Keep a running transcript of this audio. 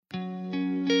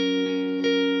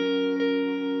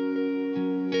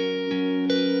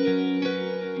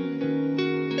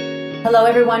Hello,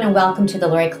 everyone, and welcome to the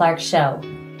Lori Clark Show.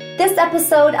 This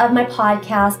episode of my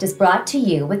podcast is brought to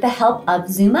you with the help of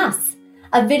Zoom Us,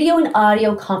 a video and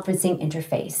audio conferencing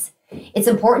interface. It's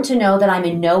important to know that I'm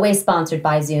in no way sponsored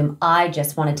by Zoom. I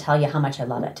just want to tell you how much I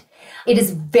love it. It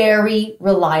is very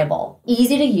reliable,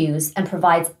 easy to use, and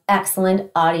provides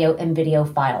excellent audio and video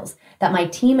files that my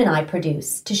team and I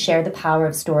produce to share the power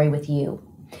of story with you.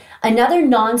 Another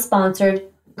non-sponsored,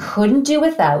 couldn't do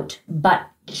without, but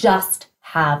just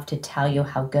have to tell you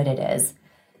how good it is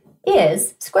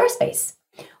Squarespace.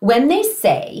 When they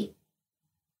say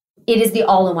it is the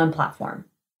all-in-one platform,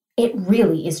 it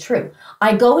really is true.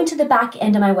 I go into the back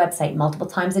end of my website multiple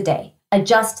times a day,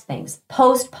 adjust things,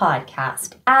 post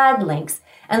podcast, add links,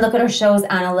 and look at our show's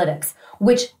analytics,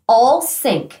 which all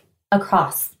sync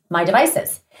across my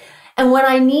devices. And when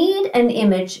I need an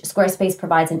image, Squarespace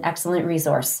provides an excellent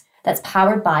resource that's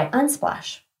powered by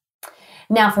Unsplash.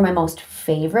 Now for my most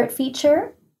favorite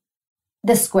feature,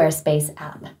 the Squarespace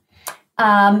app.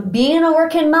 Being a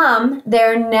working mom,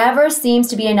 there never seems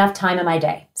to be enough time in my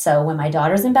day. So when my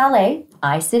daughter's in ballet,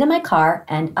 I sit in my car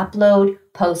and upload,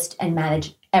 post, and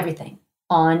manage everything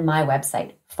on my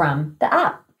website from the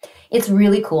app. It's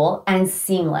really cool and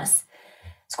seamless.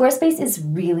 Squarespace is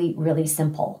really, really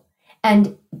simple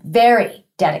and very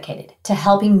dedicated to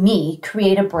helping me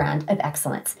create a brand of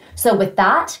excellence. So with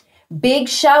that, big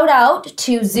shout out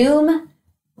to Zoom,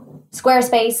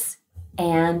 Squarespace,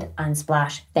 and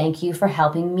Unsplash. Thank you for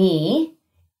helping me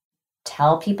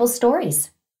tell people's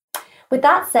stories. With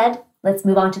that said, let's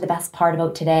move on to the best part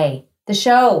about today, the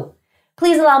show.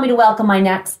 Please allow me to welcome my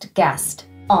next guest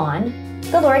on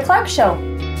The Lori Clark Show.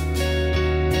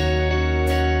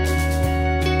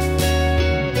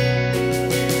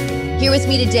 Here with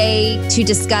me today to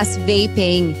discuss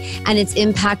vaping and its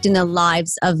impact in the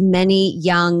lives of many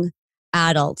young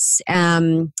adults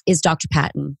is Dr.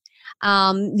 Patton.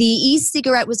 The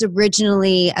e-cigarette was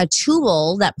originally a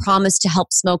tool that promised to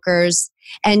help smokers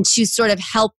and to sort of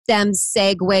help them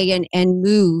segue and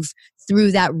move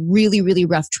through that really, really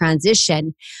rough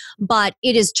transition. But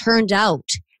it has turned out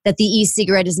that the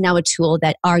e-cigarette is now a tool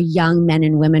that our young men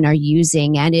and women are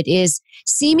using, and it is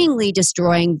seemingly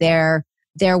destroying their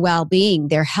well-being,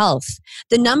 their health.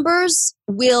 The numbers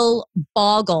will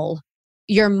boggle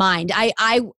your mind.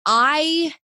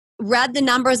 I read the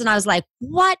numbers and I was like,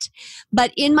 what?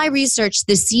 But in my research,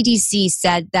 the CDC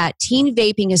said that teen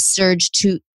vaping has surged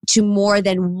to more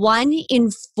than 1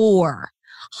 in 4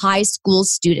 high school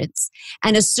students.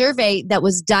 And a survey that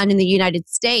was done in the United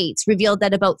States revealed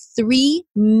that about 3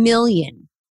 million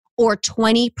or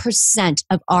 20%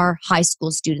 of our high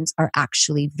school students are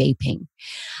actually vaping.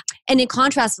 And in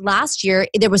contrast, last year,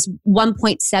 there was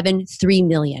 1.73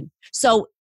 million. So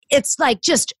it's like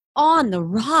just on the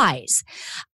rise.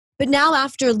 But now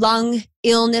after lung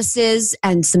illnesses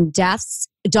and some deaths,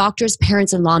 doctors,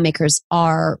 parents, and lawmakers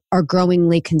are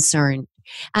growingly concerned.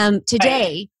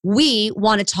 Today, we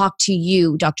want to talk to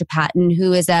you, Dr. Patton,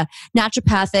 who is a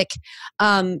naturopathic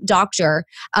doctor,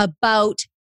 about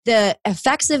the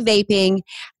effects of vaping.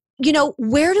 You know,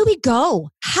 where do we go?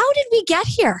 How did we get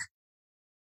here?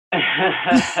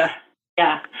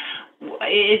 Yeah.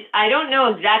 I don't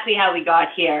know exactly how we got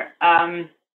here,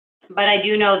 but I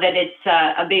do know that it's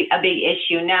a big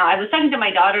issue. Now, I was talking to my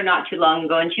daughter not too long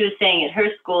ago, and she was saying at her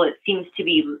school it seems to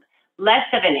be less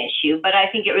of an issue, but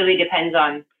I think it really depends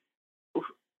on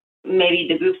maybe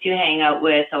the groups you hang out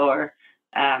with or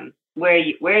where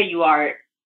you are,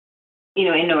 you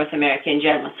know, in North America in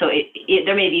general. So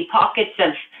there may be pockets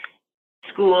of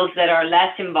schools that are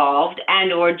less involved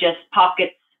and or just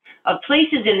pockets of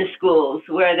places in the schools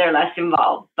where they're less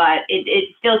involved, but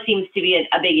it still seems to be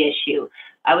a big issue.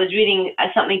 I was reading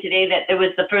something today that there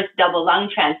was the first double lung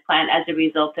transplant as a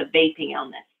result of vaping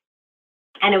illness.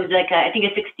 And it was like, I think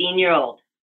a 16-year-old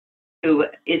who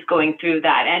is going through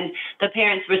that. And the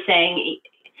parents were saying,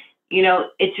 you know,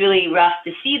 it's really rough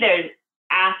to see their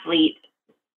athlete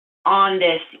on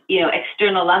this, you know,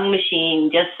 external lung machine,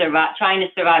 just trying to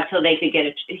survive till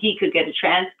he could get a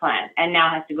transplant, and now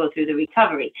has to go through the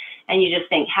recovery. And you just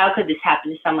think, how could this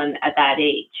happen to someone at that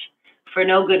age? For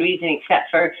no good reason except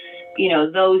for, you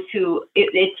know, those who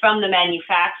it's from the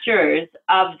manufacturers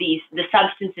of the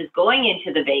substances going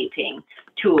into the vaping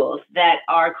tools that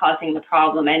are causing the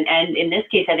problem. And in this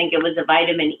case, I think it was a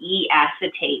vitamin E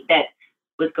acetate that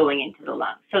was going into the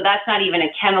lungs. So that's not even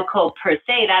a chemical per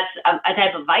se. That's a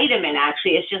type of vitamin,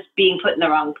 actually. It's just being put in the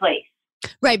wrong place.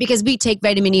 Right, because we take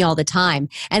vitamin E all the time.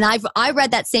 And I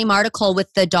read that same article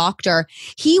with the doctor.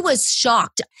 He was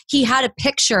shocked. He had a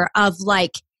picture of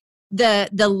like the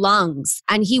lungs,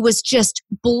 and he was just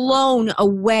blown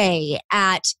away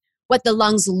at what the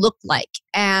lungs looked like.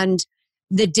 And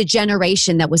the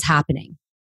degeneration that was happening.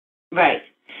 Right.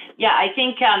 Yeah, I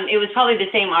think it was probably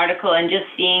the same article, and just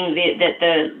seeing that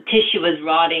the tissue was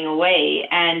rotting away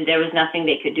and there was nothing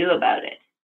they could do about it.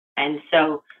 And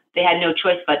so they had no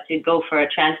choice but to go for a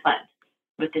transplant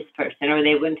with this person, or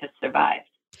they wouldn't have survived.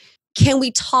 Can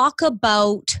we talk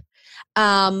about,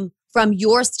 from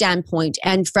your standpoint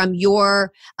and from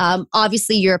your,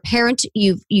 obviously you're a parent,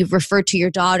 you've referred to your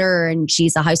daughter and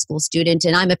she's a high school student,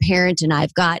 and I'm a parent and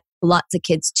I've got lots of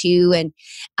kids too. And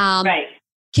right.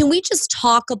 Can we just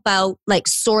talk about like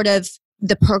sort of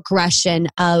the progression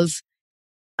of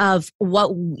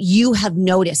what you have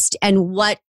noticed and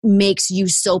what makes you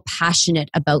so passionate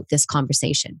about this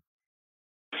conversation?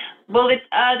 Well,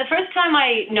 the first time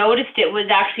I noticed it was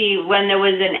actually when there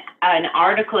was an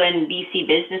article in BC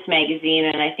Business Magazine,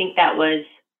 and I think that was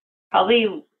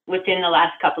probably within the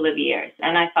last couple of years.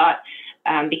 And I thought,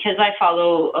 because I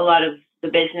follow a lot of the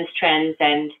business trends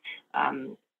and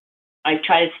I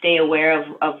try to stay aware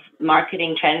of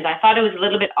marketing trends, I thought it was a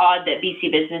little bit odd that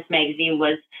BC Business Magazine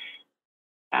was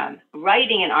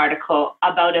writing an article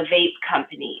about a vape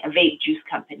company, a vape juice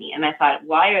company. And I thought,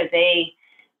 why are they,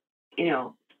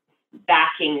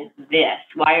 backing this?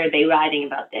 Why are they writing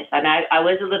about this? And I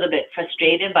was a little bit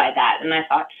frustrated by that. And I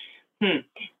thought,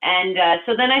 And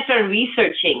so then I started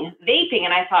researching vaping,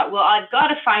 and I thought, well, I've got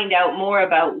to find out more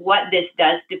about what this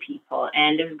does to people.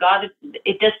 And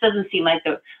it just doesn't seem like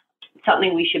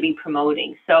something we should be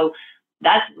promoting. So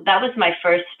that was my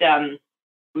first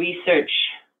research,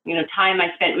 time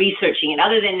I spent researching it.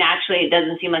 Other than naturally, it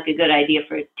doesn't seem like a good idea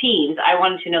for teens, I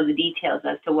wanted to know the details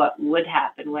as to what would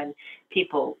happen when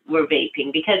people were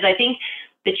vaping. Because I think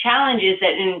the challenge is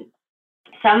that in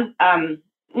some,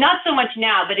 not so much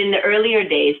now, but in the earlier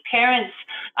days,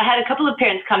 I had a couple of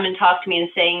parents come and talk to me and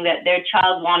saying that their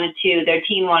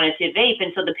teen wanted to vape.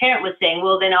 And so the parent was saying,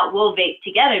 well, then we'll vape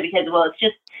together because, well, it's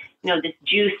just, this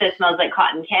juice that smells like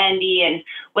cotton candy, and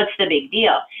what's the big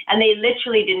deal? And they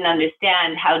literally didn't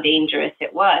understand how dangerous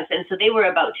it was. And so they were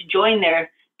about to join their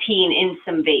teen in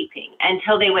some vaping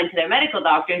until they went to their medical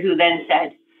doctor, who then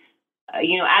said,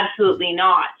 absolutely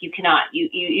not. You cannot,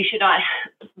 you should not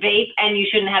vape, and you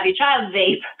shouldn't have your child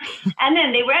vape. And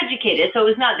then they were educated, so it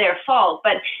was not their fault,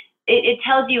 but it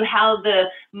tells you how the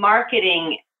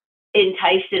marketing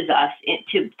entices us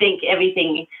to think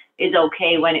everything is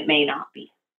okay when it may not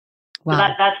be. Wow.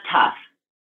 So that's tough.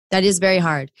 That is very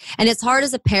hard. And it's hard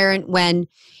as a parent when,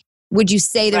 would you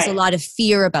say there's a lot of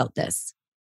fear about this?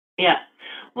 Yeah.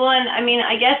 Well, and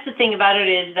I guess the thing about it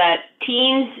is that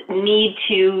teens need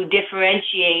to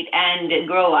differentiate and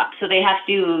grow up. So they have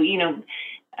to,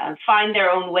 find their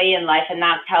own way in life, and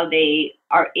that's how they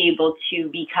are able to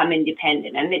become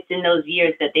independent. And it's in those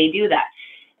years that they do that.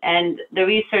 And the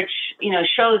research,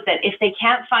 shows that if they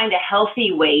can't find a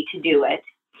healthy way to do it,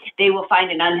 they will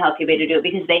find an unhealthy way to do it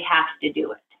because they have to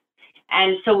do it.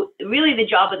 And so really the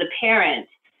job of the parent,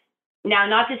 now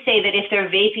not to say that if they're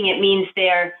vaping, it means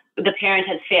the parent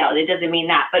has failed. It doesn't mean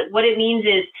that. But what it means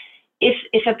is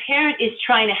if a parent is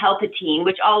trying to help a teen,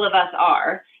 which all of us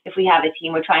are, if we have a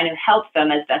teen, we're trying to help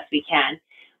them as best we can.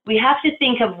 We have to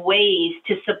think of ways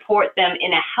to support them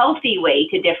in a healthy way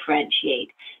to differentiate,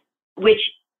 which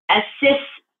assists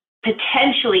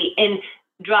potentially in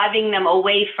driving them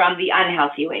away from the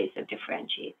unhealthy ways of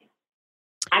differentiating.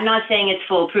 I'm not saying it's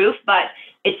foolproof, but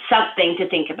it's something to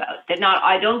think about.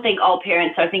 I don't think all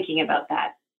parents are thinking about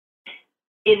that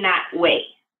in that way,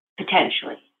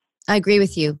 potentially. I agree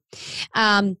with you.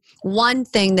 One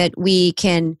thing that we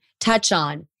can touch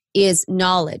on is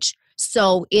knowledge.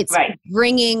 So it's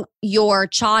bringing your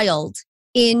child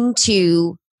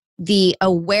into the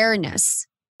awareness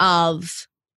of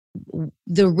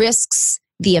the risks,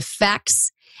 the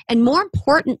effects, and more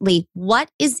importantly, what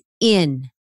is in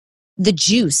the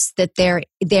juice that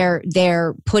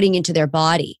they're putting into their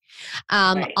body.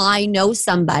 I know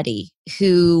somebody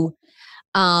who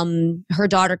her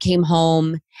daughter came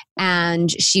home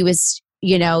and she was,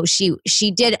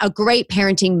 she did a great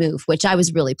parenting move, which I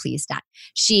was really pleased at.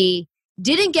 She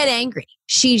didn't get angry.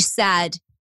 She said,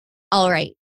 all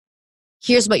right,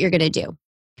 here's what you're going to do.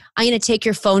 I'm going to take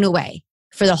your phone away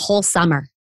for the whole summer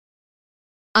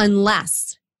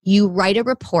unless you write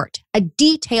a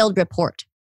detailed report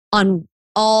on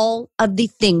all of the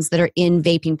things that are in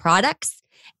vaping products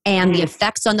and the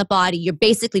effects on the body. You're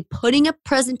basically putting a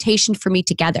presentation for me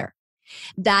together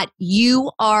that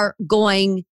you are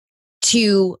going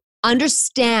to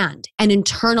understand and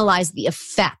internalize the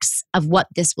effects of what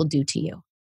this will do to you.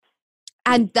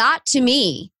 And that to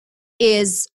me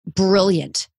is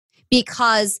brilliant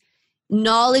because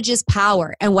knowledge is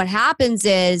power. And what happens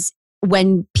is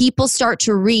when people start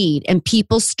to read and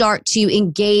people start to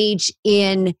engage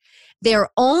in their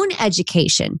own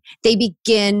education, they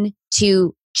begin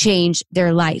to change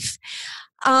their life.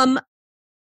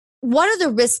 What are the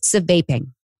risks of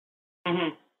vaping?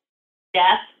 Mm-hmm.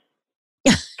 Death.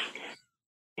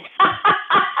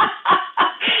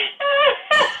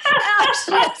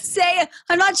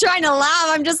 I'm not trying to laugh.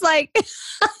 I'm just like,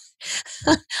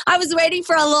 I was waiting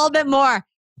for a little bit more.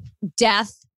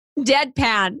 Death,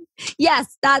 deadpan.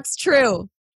 Yes, that's true.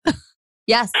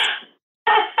 Yes.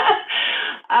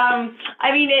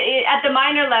 I mean, at the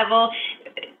minor level,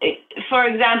 for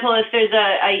example, if there's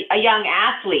a young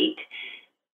athlete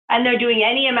and they're doing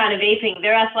any amount of vaping,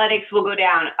 their athletics will go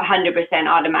down 100%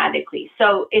 automatically.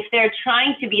 So if they're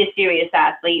trying to be a serious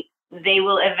athlete, they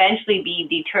will eventually be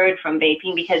deterred from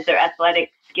vaping because their athletic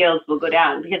skills will go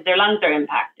down because their lungs are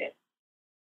impacted.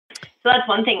 So that's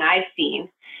one thing I've seen.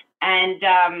 And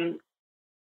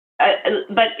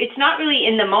but it's not really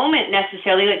in the moment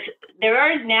necessarily. Like, there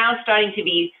are now starting to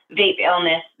be vape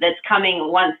illness that's coming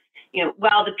once,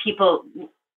 while the people,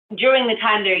 during the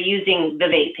time they're using the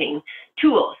vaping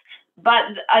tools. But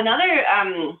another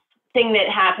thing that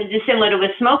happens is similar to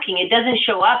with smoking. It doesn't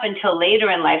show up until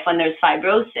later in life when there's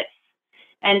fibrosis.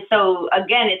 And so,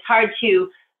 again, it's hard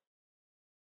to,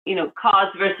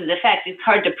 cause versus effect. It's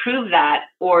hard to prove that,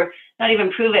 or not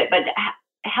even prove it, but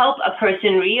help a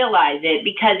person realize it,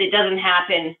 because it doesn't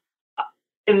happen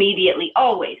immediately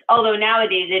always. Although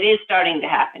nowadays it is starting to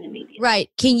happen immediately.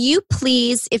 Right. Can you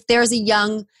please, if there's a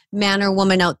young man or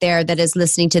woman out there that is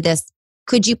listening to this,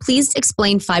 could you please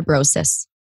explain fibrosis?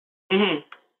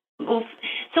 Mm-hmm. Well,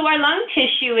 so our lung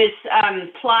tissue is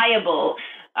pliable.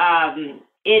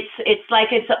 It's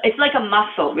like a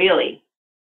muscle, really,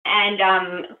 and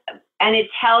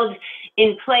it's held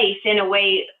in place in a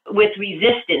way with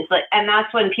resistance. And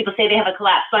that's when people say they have a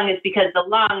collapsed lung, is because the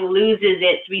lung loses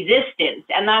its resistance.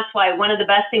 And that's why one of the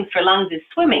best things for lungs is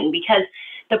swimming, because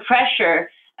the pressure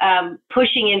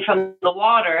pushing in from the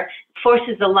water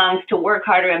forces the lungs to work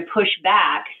harder and push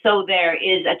back. So there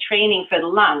is a training for the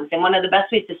lungs. And one of the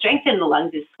best ways to strengthen the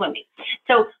lungs is swimming.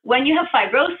 So when you have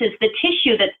fibrosis, the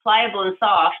tissue that's pliable and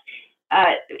soft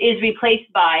is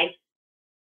replaced by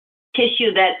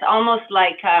tissue that's almost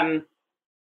like,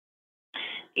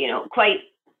 quite,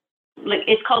 like,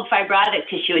 it's called fibrotic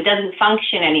tissue. It doesn't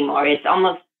function anymore. It's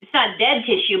not dead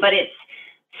tissue, but it's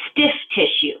stiff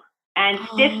tissue. And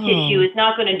stiff tissue is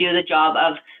not going to do the job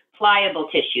of pliable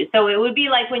tissue. So it would be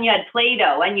like when you had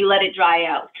Play-Doh and you let it dry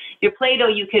out. Your Play-Doh,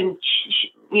 you can,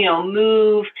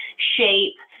 move,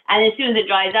 shape, and as soon as it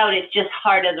dries out, it's just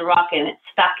hard as a rock and it's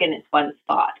stuck in its one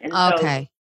spot. And okay. So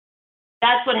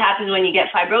that's what happens when you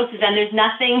get fibrosis, and there's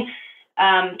nothing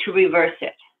to reverse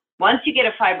it. Once you get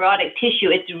a fibrotic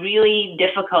tissue, it's really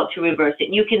difficult to reverse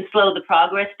it. You can slow the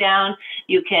progress down.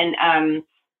 You can,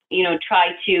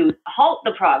 try to halt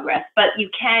the progress, but you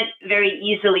can't very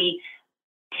easily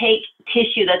take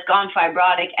tissue that's gone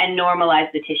fibrotic and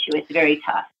normalize the tissue. It's very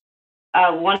tough.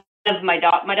 One of my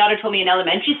daughter told me in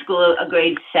elementary school, a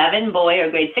grade 7 boy or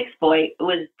grade 6 boy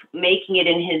was making it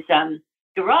in his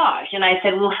garage, and I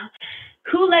said, well,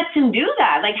 who lets him do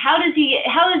that? Like, how is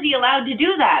he allowed to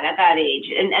do that at that age?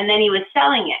 And then he was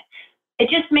selling it. It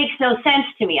just makes no sense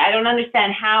to me. I don't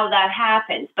understand how that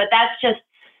happens, but that's just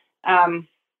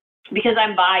because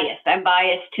I'm biased. I'm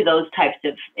biased to those types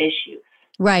of issues.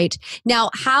 Right. Now,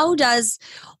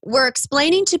 we're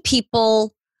explaining to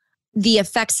people the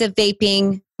effects of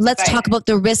vaping. Let's talk about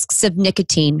the risks of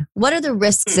nicotine. What are the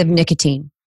risks of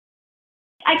nicotine?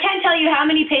 I can't tell you how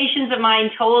many patients of mine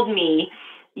told me,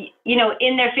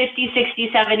 in their 50s,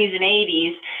 60s, 70s, and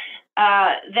 80s,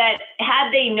 that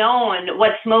had they known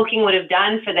what smoking would have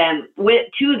done for them,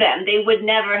 to them, they would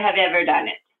never have ever done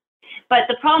it. But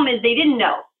the problem is they didn't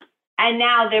know, and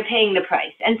now they're paying the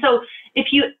price. And so if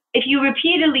you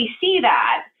repeatedly see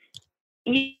that,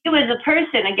 you as a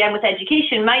person, again with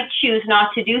education, might choose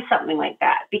not to do something like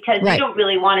that because you don't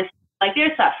really want to feel like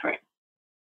they're suffering.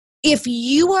 If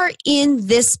you are in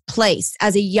this place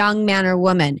as a young man or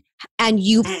woman and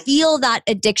you feel that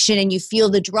addiction and you feel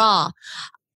the draw,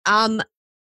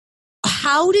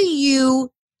 how do you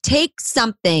take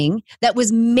something that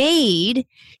was made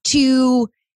to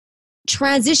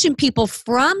transition people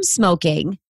from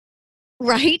smoking,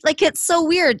 right? Like, it's so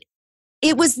weird.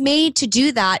 It was made to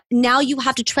do that. Now you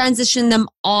have to transition them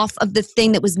off of the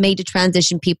thing that was made to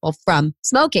transition people from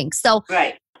smoking. So,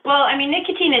 right. Well, I mean,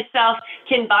 nicotine itself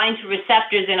can bind to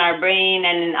receptors in our brain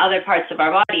and in other parts of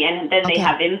our body, and then they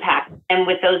have impact. And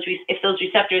with those, if those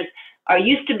receptors are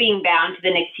used to being bound to the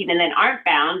nicotine and then aren't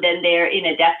bound, then they're in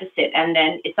a deficit. And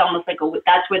then it's almost like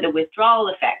that's where the withdrawal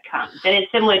effect comes. And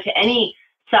it's similar to any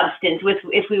substance.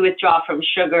 If we withdraw from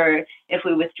sugar, if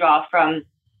we withdraw from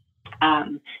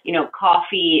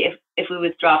coffee, if we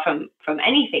withdraw from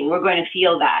anything, we're going to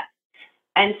feel that.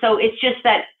 And so it's just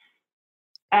that,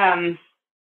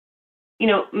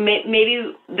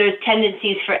 maybe there's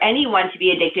tendencies for anyone to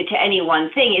be addicted to any one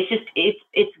thing.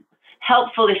 It's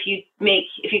helpful if you're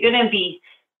going to be,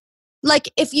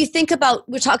 like, if you think about,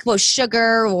 we're talking about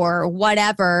sugar or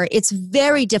whatever, it's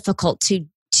very difficult to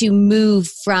move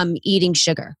from eating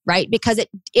sugar, right? Because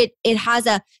it has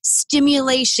a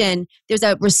stimulation. There's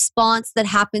a response that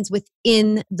happens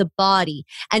within the body.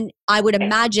 And I would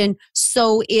imagine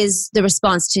so is the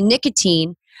response to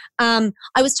nicotine. I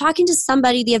was talking to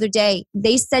somebody the other day.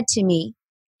 They said to me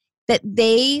that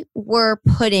they were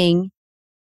putting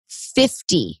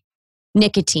 50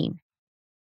 nicotine.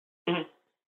 Mm-hmm.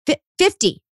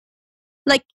 50.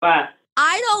 Like, wow.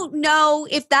 I don't know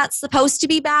if that's supposed to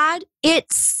be bad.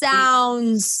 It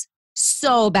sounds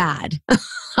so bad.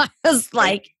 I was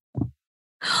like,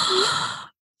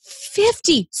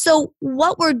 50. So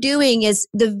what we're doing is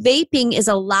the vaping is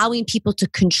allowing people to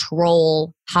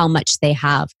control how much they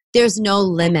have. There's no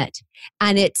limit.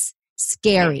 And it's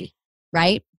scary,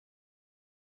 right?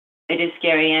 It is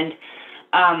scary. And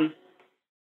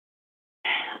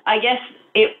I guess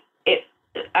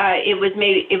it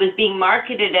was being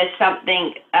marketed as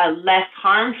something less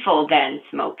harmful than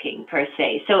smoking per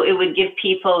se. So it would give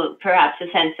people perhaps a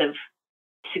sense of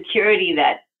security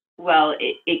that, well,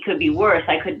 it could be worse.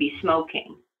 I could be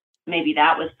smoking. Maybe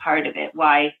that was part of it.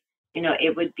 Why,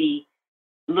 it would be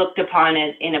looked upon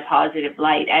as in a positive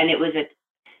light. And it was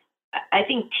I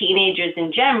think teenagers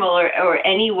in general or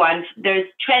anyone, there's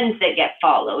trends that get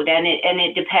followed, and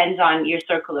it depends on your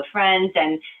circle of friends,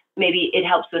 and maybe it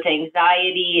helps with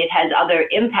anxiety. It has other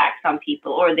impacts on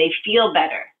people, or they feel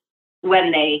better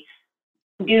when they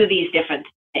do these different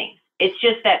things. It's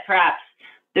just that perhaps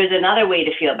there's another way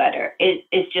to feel better.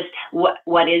 It's just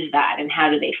what is that, and how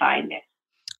do they find it?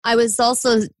 I was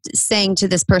also saying to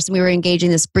this person, we were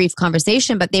engaging this brief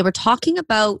conversation, but they were talking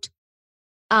about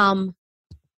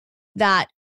that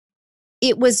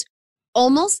it was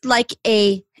almost like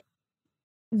there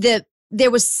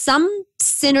was some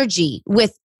synergy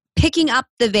with picking up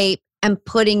the vape and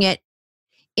putting it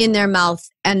in their mouth,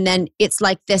 and then it's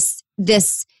like this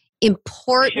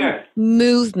important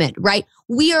movement, right?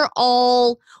 We are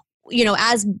all,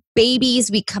 as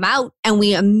babies, we come out and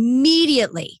we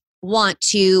immediately want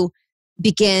to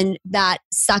begin that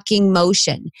sucking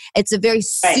motion. It's a very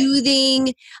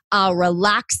soothing,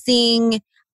 relaxing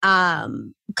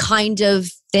kind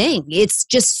of thing. It's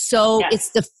just it's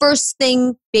the first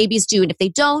thing babies do. And if they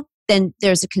don't, then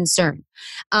there's a concern.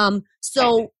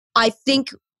 So I think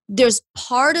there's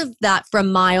part of that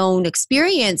from my own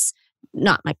experience,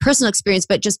 not my personal experience,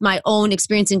 but just my own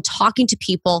experience in talking to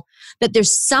people, that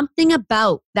there's something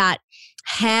about that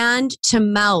hand to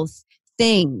mouth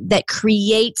thing that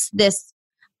creates this,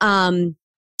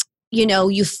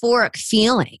 euphoric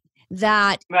feeling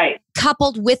that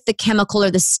coupled with the chemical or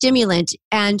the stimulant,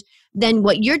 and then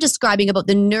what you're describing about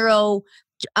the neuro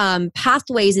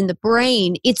pathways in the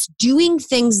brain, it's doing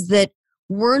things that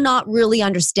we're not really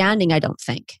understanding, I don't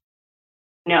think.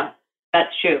 No,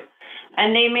 that's true.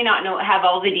 And they may not have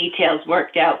all the details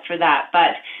worked out for that,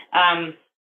 but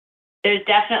there's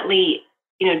definitely,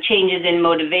 changes in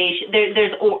motivation.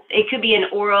 It could be an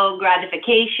oral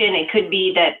gratification. It could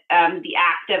be that the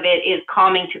act of it is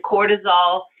calming to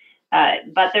cortisol.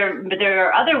 But there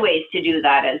are other ways to do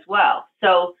that as well.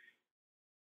 So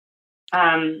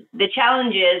the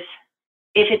challenge is,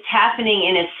 if it's happening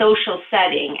in a social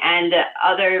setting and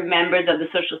other members of the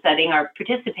social setting are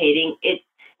participating, it's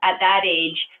at that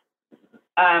age,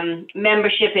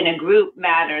 membership in a group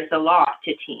matters a lot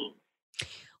to teens.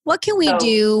 What can we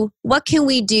do? What can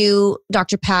we do,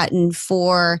 Dr. Patton,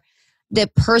 for the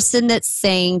person that's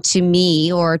saying to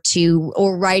me or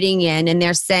writing in, and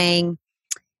they're saying,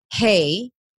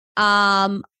 "Hey,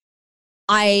 I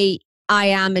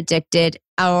am addicted,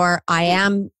 or I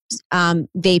am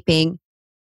vaping.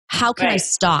 How can I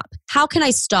stop? How can I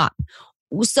stop?"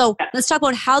 So let's talk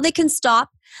about how they can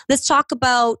stop. Let's talk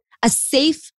about a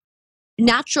safe,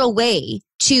 natural way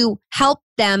to help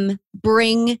them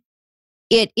bring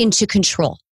it into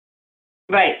control.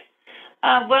 Right.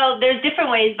 Well, there's different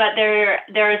ways, but there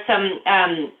are some.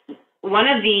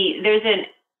 There's an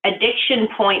addiction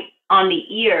point on the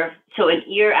ear, so an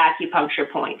ear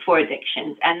acupuncture point for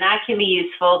addictions, and that can be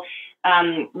useful.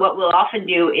 What we'll often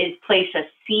do is place a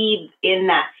seed in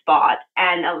that spot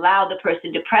and allow the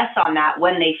person to press on that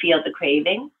when they feel the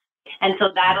craving. And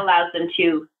so that allows them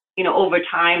to, over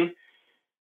time,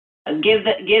 give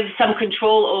some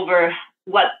control over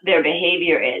what their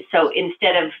behavior is. So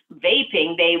instead of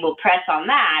vaping, they will press on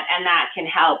that, and that can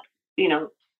help,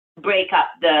 break up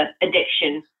the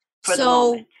addiction for the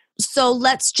moment. So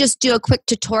let's just do a quick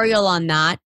tutorial on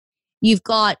that. You've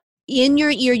got in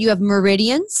your ear, you have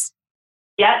meridians.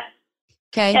 Yep.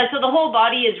 Okay. Yeah, so the whole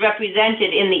body is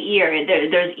represented in the ear.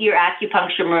 There's ear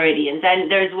acupuncture meridians, and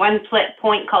there's one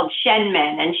point called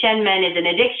Shenmen, and Shenmen is an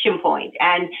addiction point,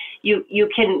 and you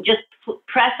can just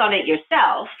press on it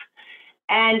yourself,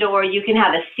 or you can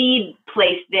have a seed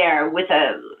placed there with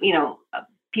a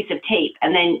piece of tape,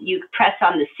 and then you press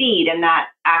on the seed, and that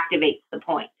activates the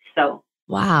point. So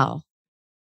wow.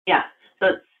 Yeah,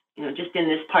 so it's just in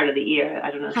this part of the ear.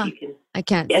 I don't know if you can. I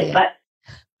can't see it, but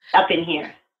up in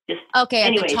here. Okay,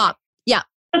 anyways, at the top. Yeah.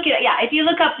 Okay, yeah. If you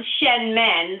look up Shen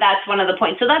Men, that's one of the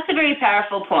points. So that's a very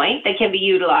powerful point that can be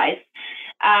utilized.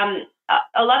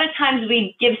 A lot of times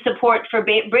we give support for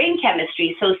brain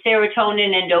chemistry, so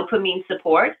serotonin and dopamine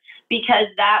support, because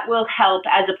that will help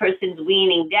as a person's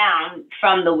weaning down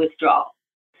from the withdrawal.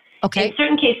 Okay. In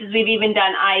certain cases, we've even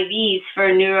done IVs for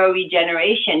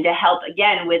neuroregeneration to help,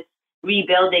 again, with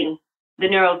rebuilding the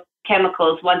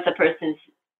neurochemicals once a person's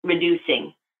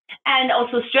reducing. And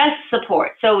also stress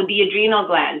support. So the adrenal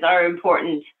glands are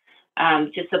important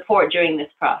to support during this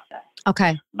process.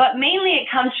 Okay. But mainly it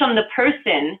comes from the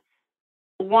person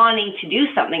wanting to do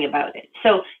something about it.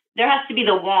 So there has to be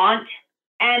the want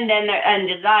and then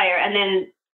desire and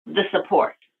then the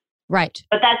support. Right.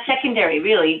 But that's secondary,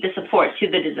 really, the support to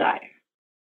the desire.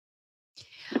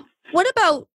 What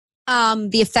about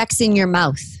the effects in your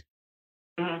mouth?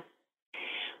 Mm-hmm.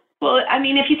 Well, I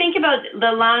mean, if you think about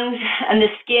the lungs and the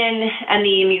skin and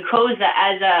the mucosa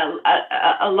as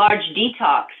a large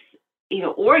detox,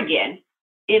 organ,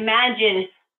 imagine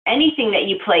anything that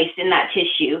you place in that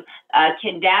tissue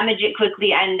can damage it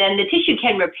quickly, and then the tissue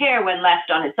can repair when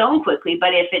left on its own quickly.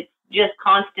 But if it's just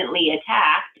constantly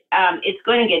attacked, it's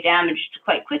going to get damaged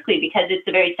quite quickly because it's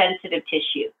a very sensitive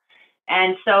tissue.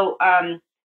 And so I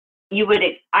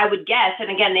would guess, and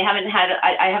again,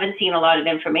 I haven't seen a lot of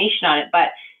information on it, but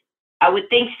I would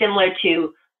think similar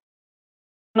to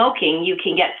smoking, you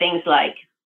can get things like,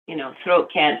 throat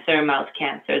cancer, mouth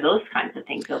cancer, those kinds of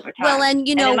things over time. Well, and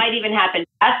it might even happen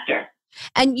faster.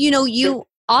 And you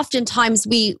oftentimes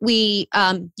you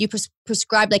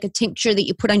prescribe like a tincture that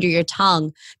you put under your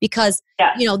tongue because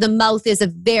the mouth is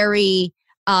it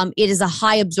is a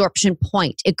high absorption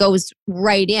point. It goes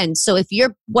right in. So if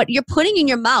what you're putting in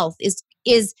your mouth is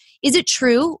it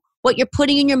true? What you're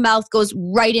putting in your mouth goes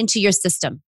right into your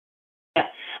system. Yeah,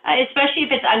 especially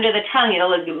if it's under the tongue,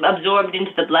 it'll absorb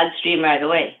into the bloodstream right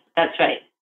away. That's right.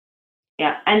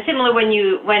 Yeah, and similar when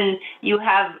you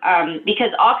have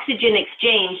because oxygen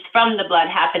exchanged from the blood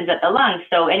happens at the lungs.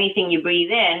 So anything you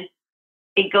breathe in,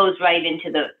 it goes right into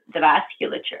the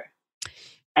vasculature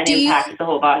and impacts the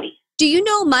whole body. Do you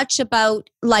know much about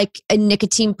like a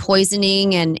nicotine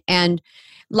poisoning and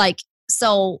like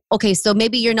so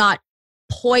maybe you're not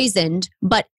poisoned,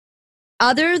 but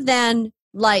other than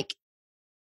like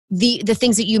the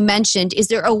things that you mentioned, is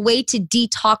there a way to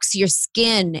detox your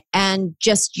skin and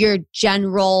just your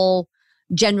general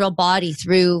body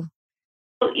through?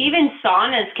 Well, even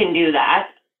saunas can do that.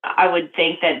 I would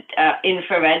think that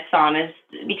infrared saunas,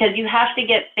 because you have to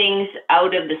get things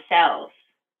out of the cells,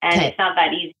 and it's not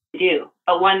that easy to do.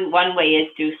 But one way is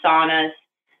through saunas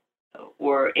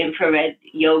or infrared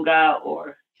yoga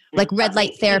or like red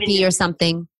light therapy or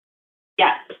something.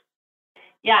 Yeah.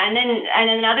 Yeah, and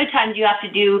then other times you have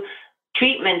to do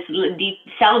treatments,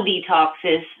 cell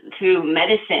detoxes through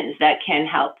medicines that can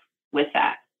help with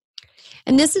that.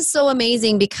 And this is so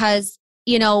amazing because,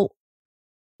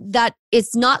 that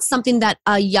it's not something that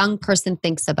a young person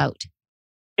thinks about.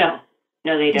 No,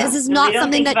 they don't. This is not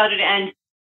something that... about it, and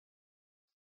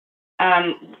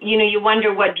you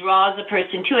wonder what draws a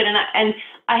person to it. And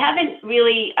I haven't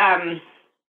really,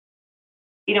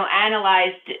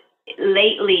 analyzed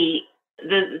lately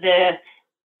the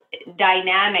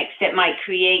dynamics that might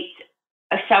create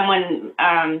someone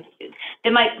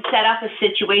that might set up a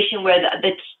situation where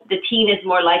the teen is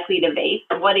more likely to vape.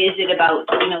 What is it about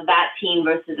that teen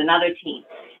versus another teen?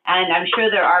 And I'm sure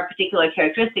there are particular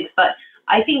characteristics, but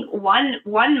I think one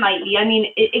might be. I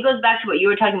mean, it goes back to what you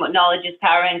were talking about: knowledge is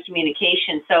power and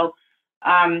communication. So,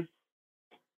 again,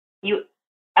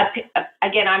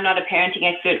 I'm not a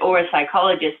parenting expert or a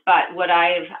psychologist, but what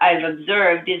I've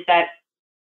observed is that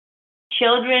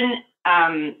children,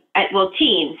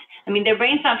 teens, I mean, their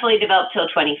brain's not fully developed till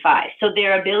 25. So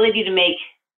their ability to make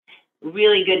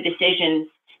really good decisions,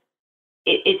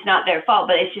 it's not their fault,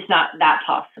 but it's just not that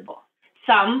possible.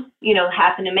 Some,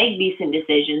 happen to make decent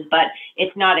decisions, but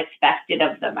it's not expected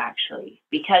of them actually,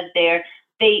 because they're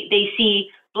they see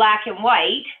black and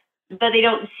white, but they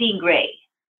don't see gray.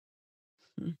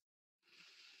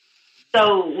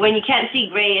 So when you can't see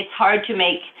gray, it's hard to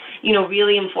make,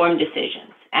 really informed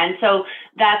decisions. And so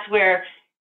that's where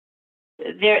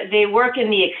they work in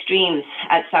the extremes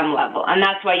at some level. And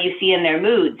that's why you see in their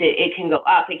moods, it can go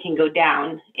up, it can go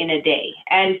down in a day.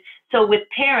 And so with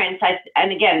parents,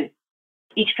 and again,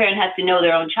 each parent has to know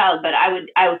their own child, but I would,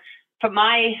 from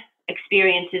my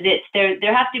experiences,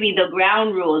 there have to be the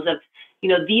ground rules of,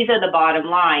 these are the bottom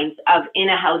lines of in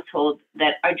a household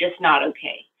that are just not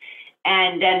okay.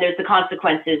 And then there's the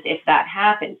consequences if that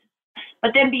happens.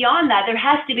 But then beyond that, there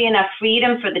has to be enough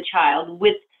freedom for the child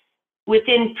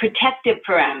within protective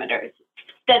parameters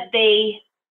that they,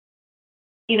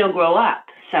 grow up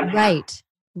somehow.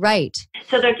 Right.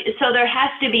 So there has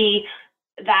to be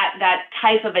that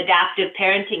type of adaptive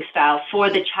parenting style for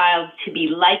the child to be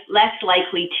less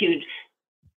likely to,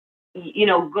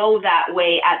 go that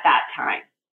way at that time.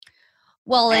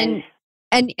 Well, and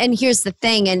here's the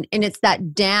thing, and it's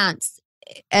that dance,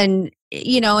 and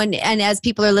and as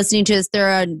people are listening to this,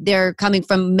 they're coming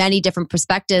from many different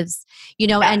perspectives,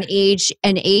 and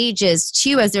ages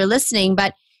too as they're listening.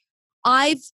 But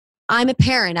I'm a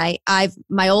parent.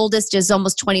 My oldest is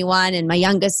almost 21 and my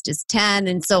youngest is 10,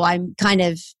 and so I'm kind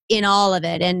of in all of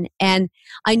it, and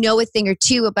I know a thing or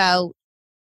two about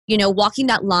walking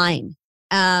that line.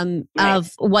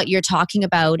 Of what you're talking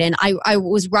about. And I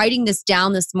was writing this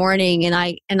down this morning, and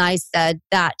I said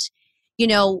that,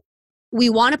 we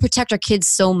want to protect our kids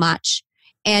so much.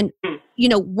 And,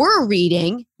 we're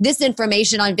reading this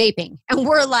information on vaping and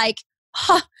we're like,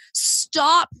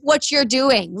 stop what you're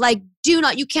doing. Like,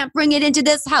 you can't bring it into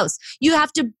this house. You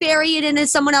have to bury it in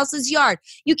someone else's yard.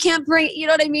 You can't bring, you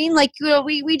know what I mean? Like,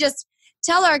 we just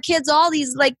tell our kids all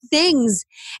these like things,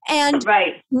 and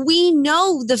we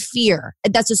know the fear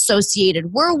that's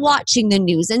associated. We're watching the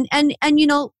news, and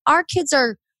our kids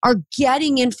are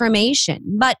getting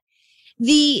information, but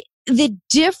the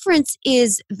difference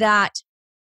is that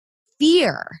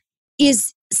fear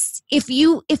is, if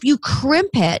you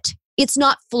crimp it, it's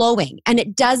not flowing, and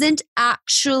it doesn't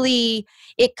actually,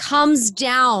 it comes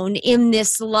down in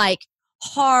this like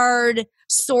hard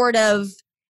sort of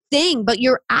thing, but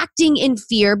you're acting in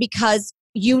fear because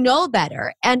you know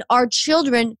better, and our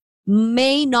children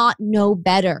may not know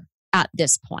better at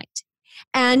this point.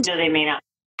 And no, they may not.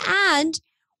 And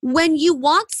when you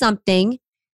want something,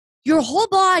 your whole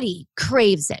body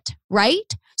craves it,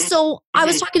 right? So I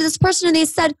was talking to this person and they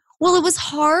said, well, it was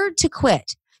hard to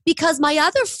quit because my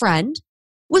other friend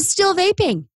was still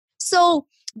vaping. So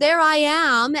there I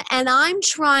am, and I'm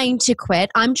trying to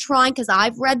quit. I'm trying because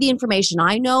I've read the information.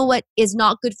 I know what is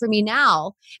not good for me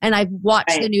now, and I've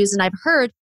watched the news and I've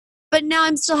heard, but now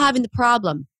I'm still having the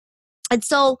problem. And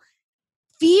so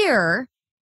fear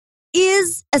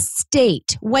is a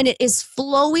state when it is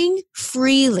flowing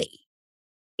freely.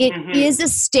 It is a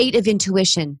state of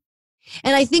intuition.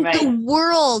 And I think the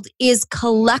world is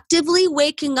collectively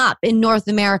waking up in North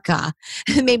America,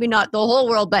 maybe not the whole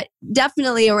world, but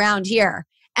definitely around here,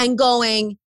 and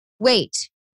going, wait,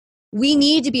 we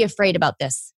need to be afraid about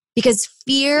this, because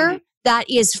fear that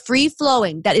is free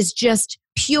flowing, that is just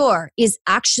pure, is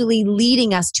actually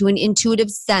leading us to an intuitive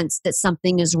sense that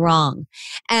something is wrong.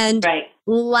 And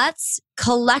let's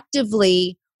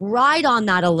collectively ride on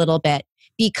that a little bit,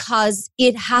 because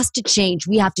it has to change.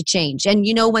 We have to change. And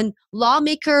when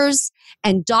lawmakers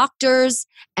and doctors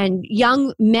and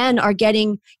young men are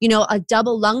getting, a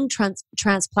double lung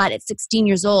transplant at 16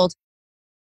 years old,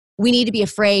 we need to be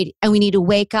afraid, and we need to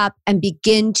wake up and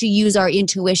begin to use our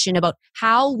intuition about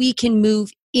how we can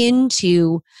move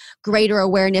into greater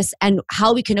awareness and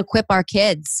how we can equip our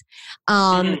kids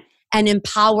and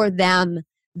empower them,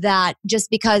 that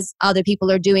just because other people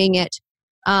are doing it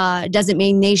doesn't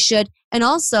mean they should. And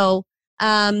also,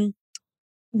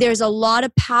 there's a lot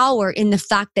of power in the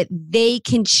fact that they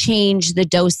can change the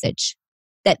dosage,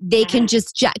 that they can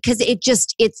just, because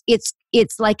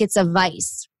it's like it's a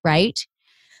vice, right?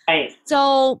 Right.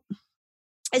 So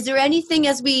is there anything,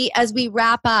 as we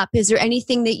wrap up, is there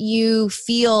anything that you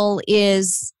feel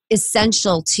is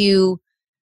essential to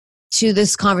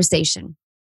this conversation?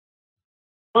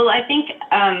 Well, I think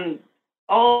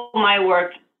all my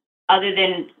work, other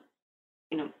than,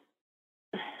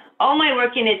 all my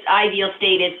work in its ideal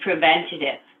state is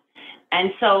preventative.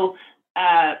 And so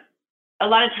a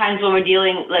lot of times when we're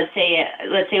dealing, let's say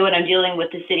when I'm dealing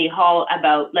with the city hall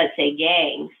about, let's say,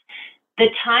 gangs, the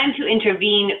time to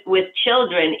intervene with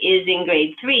children is in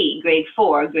grade 3, grade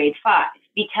 4, grade 5,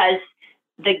 because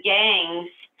the gangs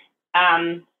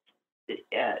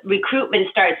recruitment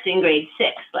starts in grade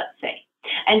 6, let's say.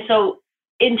 And so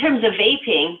in terms of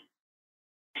vaping,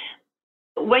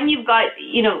 when you've got,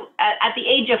 at the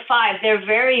age of 5, they're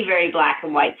very, very black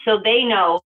and white. So they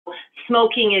know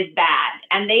smoking is bad,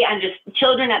 and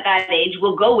children at that age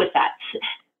will go with that.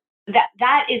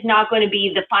 That is not going to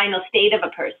be the final state of a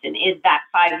person, is that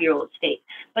 5-year-old state.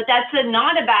 But that's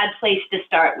not a bad place to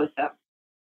start with them.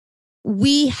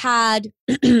 We had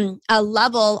a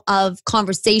level of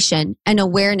conversation and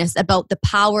awareness about the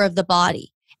power of the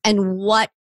body and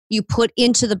what you put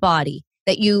into the body,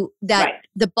 that Right.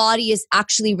 the body is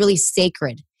actually really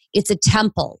sacred. It's a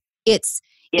temple. It's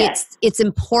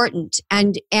important.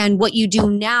 And what you do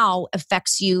now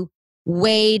affects you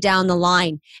way down the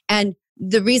line. And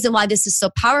the reason why this is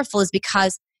so powerful is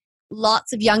because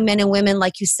lots of young men and women,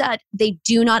 like you said, they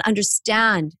do not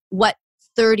understand what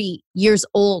 30 years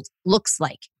old looks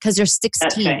like, because they're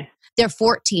 16, right. They're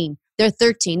 14, they're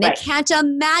 13. They Right. can't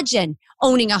imagine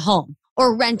owning a home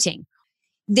or renting.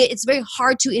 It's very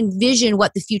hard to envision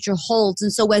what the future holds.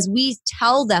 And so as we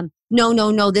tell them,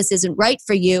 no, this isn't right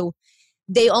for you,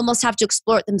 they almost have to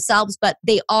explore it themselves, but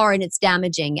they are, and it's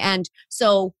damaging. And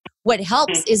so what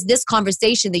helps is this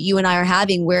conversation that you and I are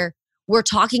having, where we're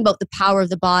talking about the power of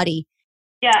the body.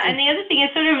 Yeah, and the other thing,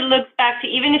 it sort of looks back to,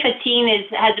 even if a teen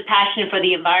has a passion for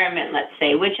the environment, let's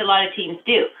say, which a lot of teens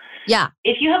do. Yeah.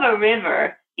 If you have a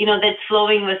river, that's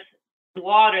flowing with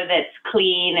water that's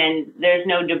clean and there's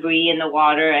no debris in the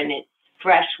water and it's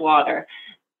fresh water,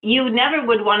 you never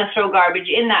would want to throw garbage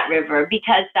in that river,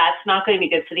 because that's not going to be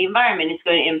good for the environment. It's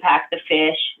going to impact the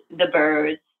fish, the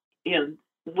birds,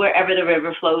 wherever the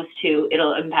river flows to,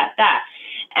 it'll impact that.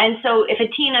 And so if a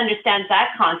teen understands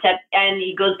that concept, and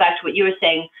it goes back to what you were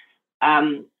saying,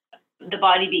 the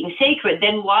body being sacred,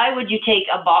 then why would you take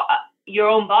your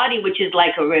own body, which is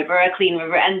like a river, a clean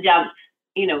river, and dump,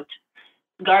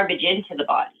 garbage into the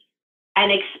body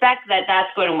and expect that that's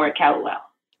going to work out well?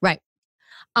 Right.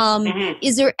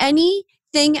 Is there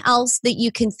anything else that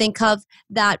you can think of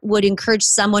that would encourage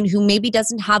someone who maybe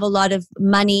doesn't have a lot of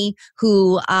money,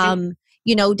 who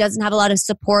doesn't have a lot of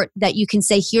support, that you can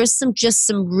say, here's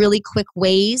some really quick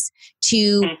ways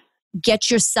to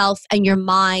get yourself and your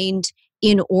mind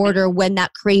in order when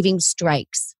that craving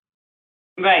strikes?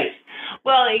 Right.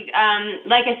 Well,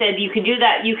 like I said, you could do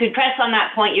that. You could press on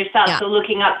that point yourself. Yeah. So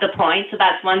looking up the point. So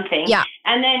that's one thing. Yeah.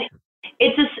 And then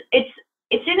it's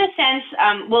in a sense,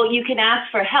 you can ask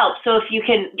for help. So if you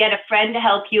can get a friend to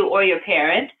help you, or your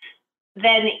parent,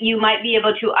 then you might be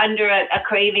able to, under a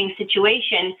craving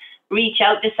situation, reach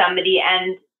out to somebody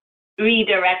and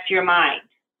redirect your mind.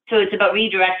 So it's about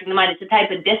redirecting the mind. It's a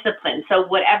type of discipline. So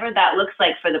whatever that looks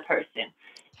like for the person.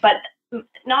 But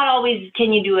not always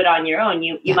can you do it on your own.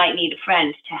 You might need a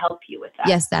friend to help you with that.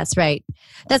 Yes, that's right.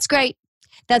 That's great.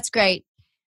 That's great.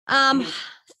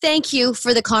 Thank you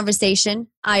for the conversation.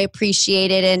 I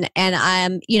appreciate it.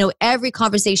 And every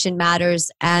conversation matters,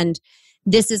 and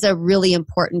this is a really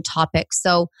important topic.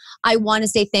 So I want to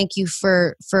say thank you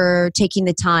for taking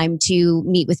the time to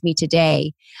meet with me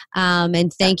today.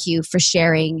 And thank you for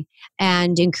sharing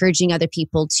and encouraging other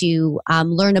people to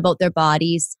learn about their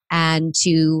bodies, and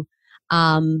to,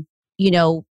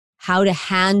 how to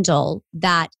handle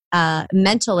that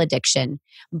mental addiction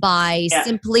by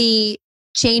simply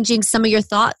changing some of your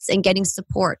thoughts and getting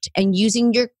support, and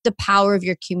using the power of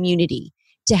your community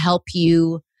to help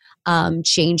you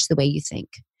change the way you think.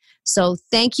 So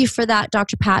thank you for that,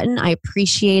 Dr. Patton. I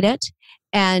appreciate it.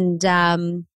 And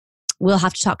we'll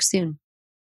have to talk soon.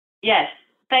 Yes.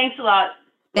 Thanks a lot,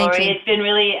 Lori. Thank you. It's been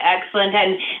really excellent.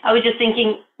 And I was just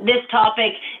thinking, this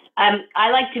topic, I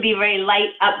like to be very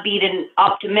light, upbeat, and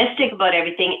optimistic about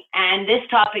everything. And this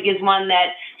topic is one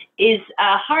that is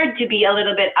hard to be a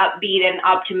little bit upbeat and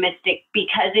optimistic,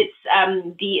 because it's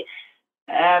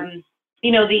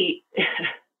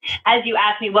as you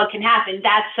asked me what can happen,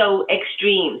 that's so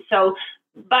extreme. So,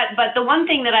 but the one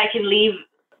thing that I can leave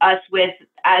us with,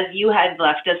 as you had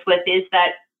left us with, is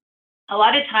that a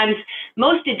lot of times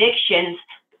most addictions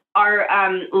are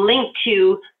linked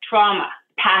to trauma,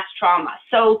 past trauma.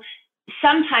 So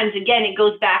sometimes, again, it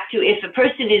goes back to, if a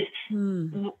person is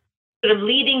sort of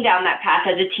leading down that path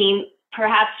as a teen,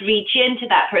 perhaps reach into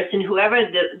that person, whoever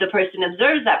the person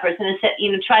observes that person,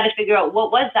 and try to figure out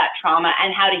what was that trauma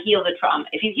and how to heal the trauma.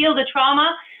 If you heal the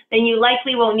trauma, then you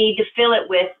likely won't need to fill it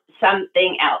with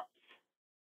something else.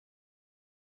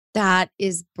 That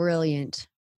is brilliant.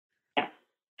 Yeah.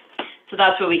 So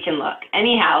that's where we can look.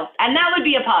 Anyhow, and that would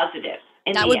be a positive.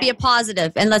 That would be a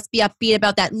positive. And let's be upbeat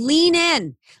about that. Lean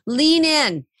in,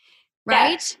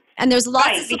 right? Yes. And there's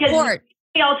lots of support.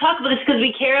 We all talk about this because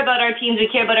we care about our teams, we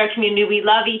care about our community, we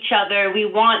love each other, we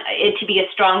want it to be a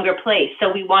stronger place.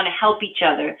 So we want to help each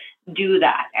other do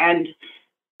that. And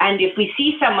And if we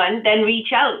see someone, then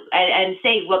reach out and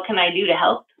say, what can I do to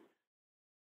help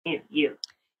you?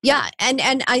 Yeah. And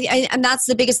that's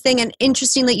the biggest thing. And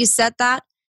interesting that you said that.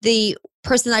 The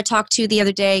person I talked to the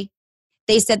other day,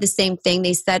 they said the same thing.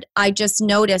 They said, I just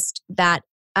noticed that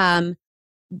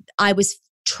I was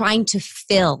trying to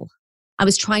fill. I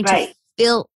was trying to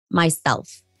fill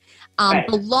myself.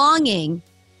 Belonging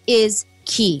is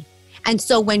key. And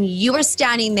so when you are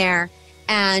standing there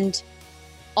and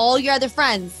all your other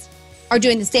friends are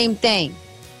doing the same thing,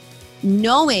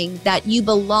 knowing that you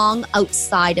belong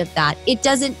outside of that,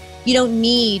 you don't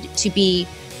need to be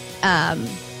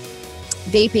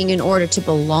vaping in order to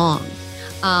belong.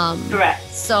 Correct.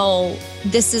 So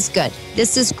this is good.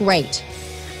 This is great.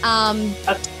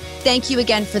 Thank you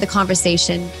again for the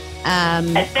conversation.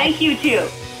 Thank you too.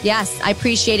 Yes, I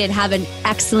appreciate it. Have an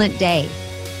excellent day.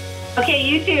 Okay,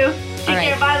 you too. Take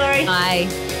care. Bye, Lori.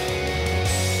 Bye.